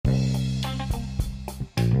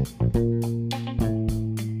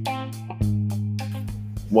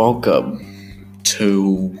Welcome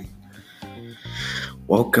to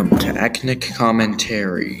Ethnic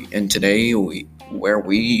Commentary, and today where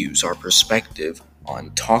we use our perspective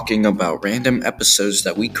on talking about random episodes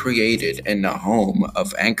that we created in the home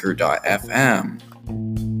of Anchor.fm.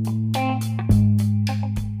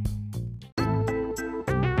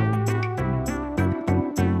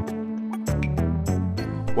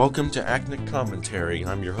 Welcome to Ethnic Commentary.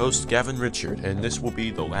 I'm your host, Gavin Richard, and this will be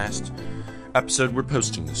the last episode we're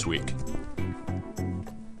posting this week.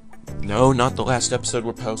 No, not the last episode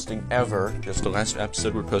we're posting ever, just the last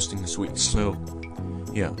episode we're posting this week. So,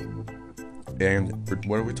 yeah. And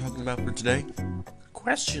what are we talking about for today?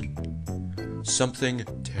 Question. Something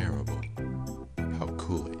terrible about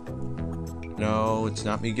Kool-Aid. No, it's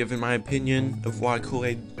not me giving my opinion of why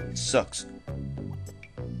Kool-Aid sucks.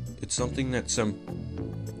 It's something that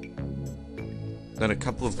a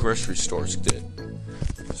couple of grocery stores did.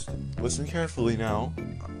 Just listen carefully now.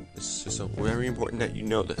 This is very important that you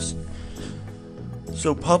know this.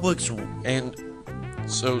 So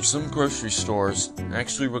some grocery stores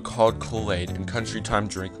actually recalled Kool-Aid and Country Time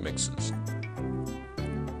drink mixes,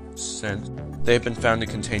 since they have been found to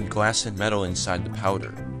contain glass and metal inside the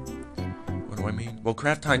powder. What do I mean? Well,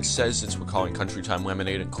 Kraft Heinz says it's recalling Country Time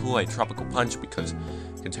lemonade and Kool-Aid Tropical Punch because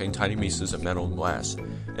they contain tiny pieces of metal and glass.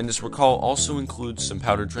 And this recall also includes some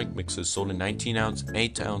powdered drink mixes sold in 19-ounce,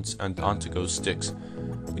 8-ounce, and on-to-go sticks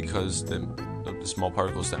because of the small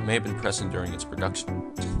particles that may have been present during its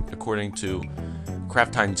production, according to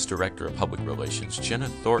Kraft Heinz Director of Public Relations, Jenna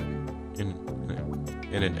Thornton, in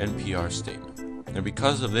an NPR statement. And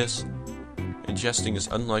because of this, ingesting is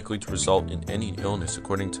unlikely to result in any illness,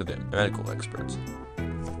 according to the medical experts.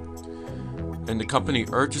 And the company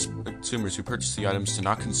urges consumers who purchase the items to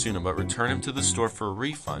not consume them, but return them to the store for a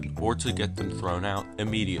refund or to get them thrown out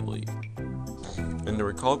immediately. And the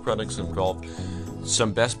recalled products involve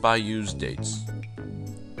some Best Buy use dates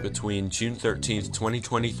between June 13th,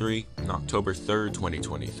 2023 and October 3rd,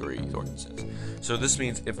 2023, Thornton says. So this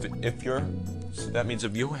means if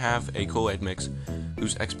you have a Kool-Aid mix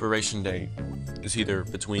whose expiration date is either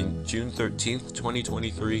between June 13th,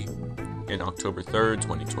 2023 and October 3rd,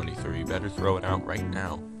 2023, you better throw it out right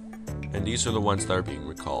now. And these are the ones that are being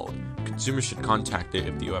recalled. Consumers should contact it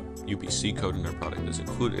if the UPC code in their product is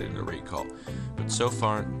included in the recall. But so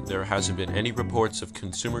far, there hasn't been any reports of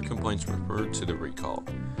consumer complaints referred to the recall.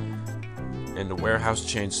 And the warehouse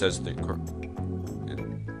chain says the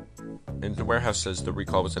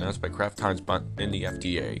recall was announced by Kraft Heinz and the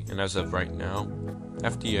FDA. And as of right now,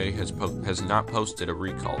 FDA has not posted a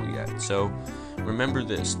recall yet. So remember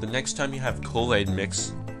this: the next time you have Kool-Aid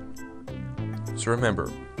mix, so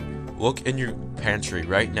remember, look in your pantry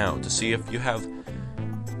right now to see if you have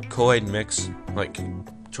Kool-Aid mix like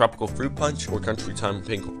Tropical Fruit Punch or Country Time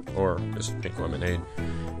Pink Lemonade,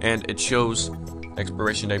 and it shows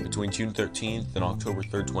expiration date between June 13th and October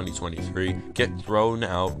 3rd, 2023. Get thrown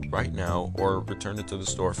out right now or return it to the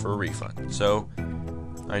store for a refund. So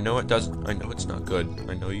I know it's not good.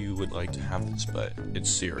 I know you would like to have this, but it's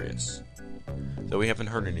serious. Though we haven't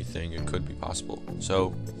heard anything, it could be possible.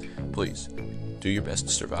 So please do your best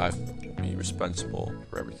to survive. Be responsible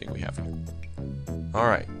for everything we have here.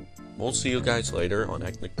 Alright, we'll see you guys later on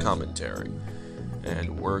Ethnic Commentary.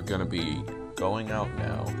 And we're gonna be going out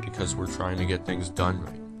now because we're trying to get things done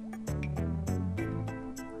right.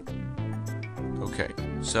 Okay,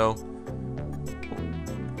 so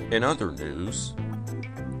in other news,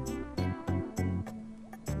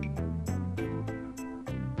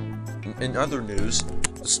 a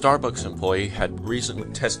Starbucks employee had recently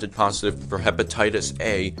tested positive for hepatitis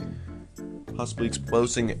A, possibly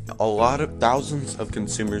exposing thousands of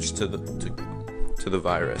consumers to the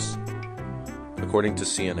virus, according to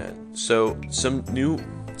CNN. So some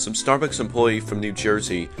Starbucks employee from New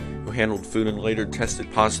Jersey who handled food and later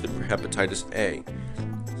tested positive for hepatitis A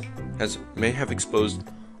may have exposed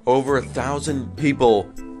over 1,000 people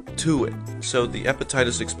to it. So the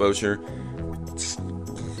hepatitis exposure,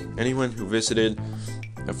 anyone who visited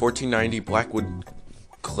 1490 Blackwood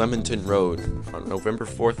Clementon Road on November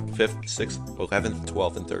 4th, 5th, 6th, 11th,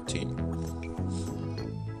 12th, and 13th.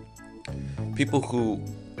 People who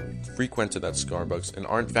frequented that Starbucks and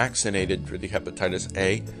aren't vaccinated for the hepatitis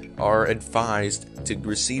A are advised to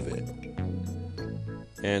receive it.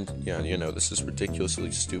 And, this is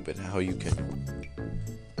ridiculously stupid. How you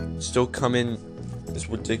can still come in is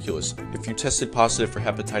ridiculous. If you tested positive for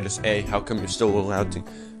hepatitis A, how come you're still allowed to?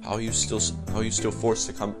 How are you still forced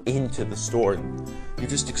to come into the store? You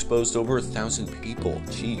just exposed over 1,000 people.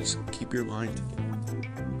 Jeez, keep your mind together.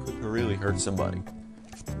 Could really hurt somebody.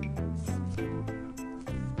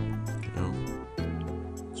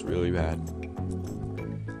 really bad.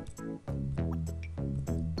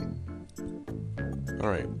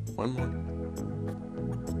 Alright, one more.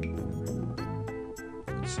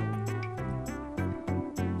 Let's see.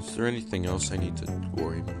 Is there anything else I need to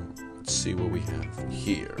worry about? Let's see what we have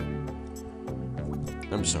here.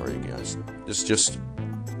 I'm sorry, guys. It's just...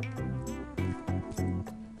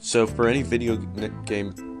 So, for any video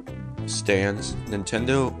game stands,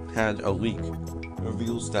 Nintendo had a leak. It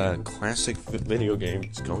reveals that a classic video game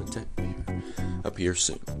is going to appear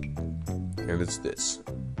soon. And it's this.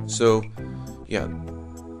 So, yeah.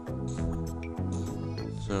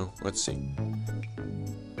 So, let's see.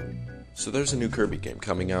 So there's a new Kirby game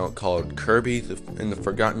coming out called Kirby in the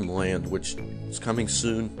Forgotten Land, which is coming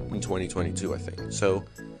soon in 2022, I think. So,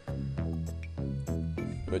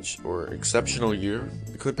 or exceptional year.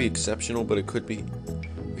 It could be exceptional, but it could be,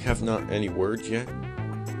 we have not any word yet.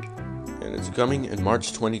 And it's coming in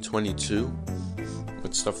March 2022,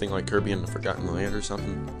 with something like Kirby in the Forgotten Land or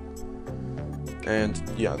something. And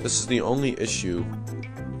yeah, this is the only issue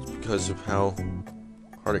because of how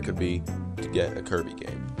hard it could be to get a Kirby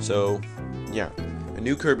game. So, yeah, a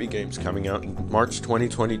new Kirby game's coming out in March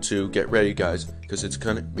 2022. Get ready, guys, because it's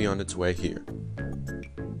gonna be on its way here.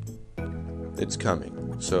 It's coming.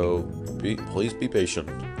 So, please be patient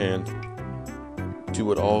and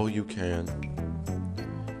do it all you can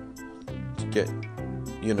to get,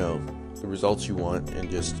 the results you want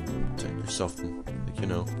and just protect yourself from,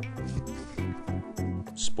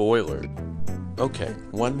 spoiler. Okay,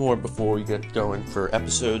 one more before we get going for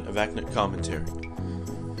episode of Acnic Commentary.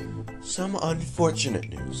 Some unfortunate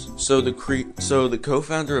news. So the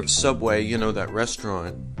co-founder of Subway, that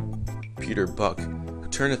restaurant, Peter Buck, who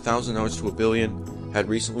turned $1,000 to $1 billion, had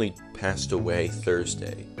recently passed away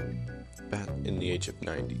Thursday, back in the age of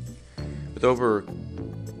 90, with over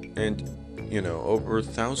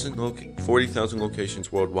 40,000 locations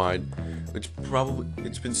worldwide.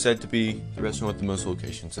 It's been said to be the restaurant with the most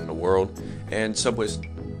locations in the world, and Subway's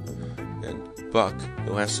and Buck,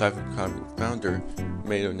 the last surviving founder,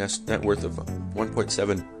 made a net worth of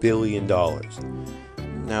 $1.7 billion.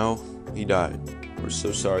 Now he died. We're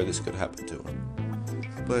so sorry this could happen to him.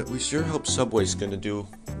 But we sure hope Subway's gonna do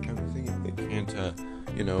everything they can to,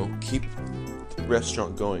 keep the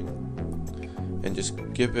restaurant going and just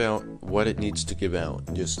give out what it needs to give out.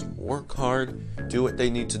 Just work hard, do what they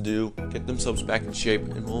need to do, get themselves back in shape,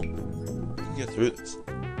 and we can get through this.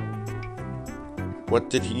 What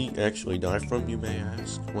did he actually die from, you may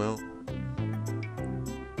ask? Well,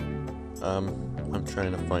 I'm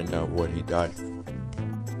trying to find out what he died from.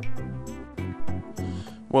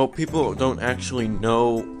 Well, people don't actually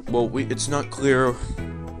know. Well, it's not clear.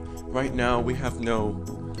 Right now, we have no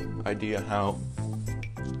idea how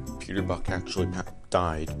Peter Buck actually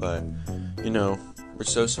died, but, we're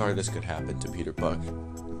so sorry this could happen to Peter Buck.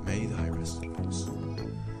 May thy rest in peace.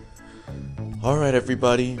 Alright,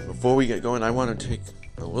 everybody, before we get going, I want to take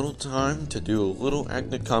a little time to do a little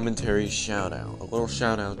Acnic Commentary shout-out. A little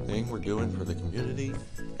shout-out thing we're doing for the community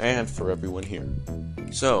and for everyone here.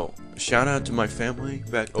 So, shout-out to my family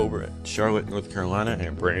back over at Charlotte, North Carolina,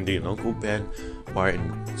 and Brandy and Uncle Ben, Wyatt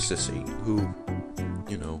and Sissy, who,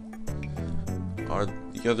 are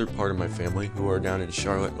the other part of my family who are down in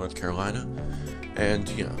Charlotte, North Carolina.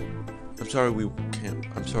 And, I'm sorry we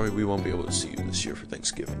won't be able to see you this year for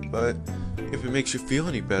Thanksgiving, but if it makes you feel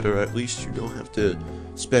any better, at least you don't have to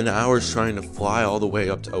spend hours trying to fly all the way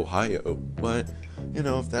up to Ohio. But,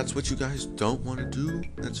 if that's what you guys don't want to do,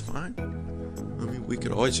 that's fine. I mean, we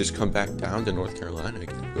could always just come back down to North Carolina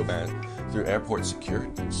and go back through airport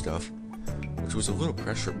security and stuff, which was a little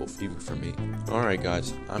pressurable even for me. Alright,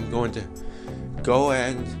 guys, I'm going to go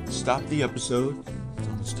and stop the episode.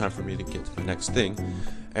 It's time for me to get to the next thing.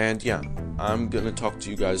 And yeah, I'm gonna talk to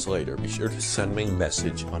you guys later. Be sure to send me a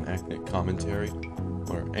message on Acnic Commentary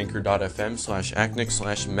or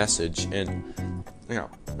anchor.fm/acnic/message. And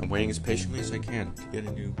I'm waiting as patiently as I can to get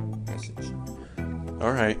a new message.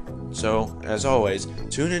 Alright, so as always,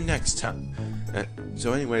 tune in next time.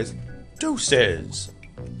 So anyways, deuces!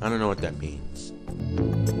 I don't know what that means.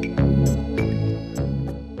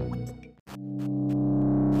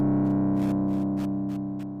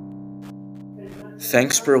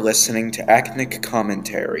 Thanks for listening to Acnic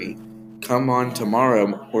Commentary. Come on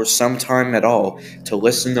tomorrow or sometime at all to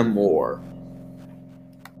listen to more.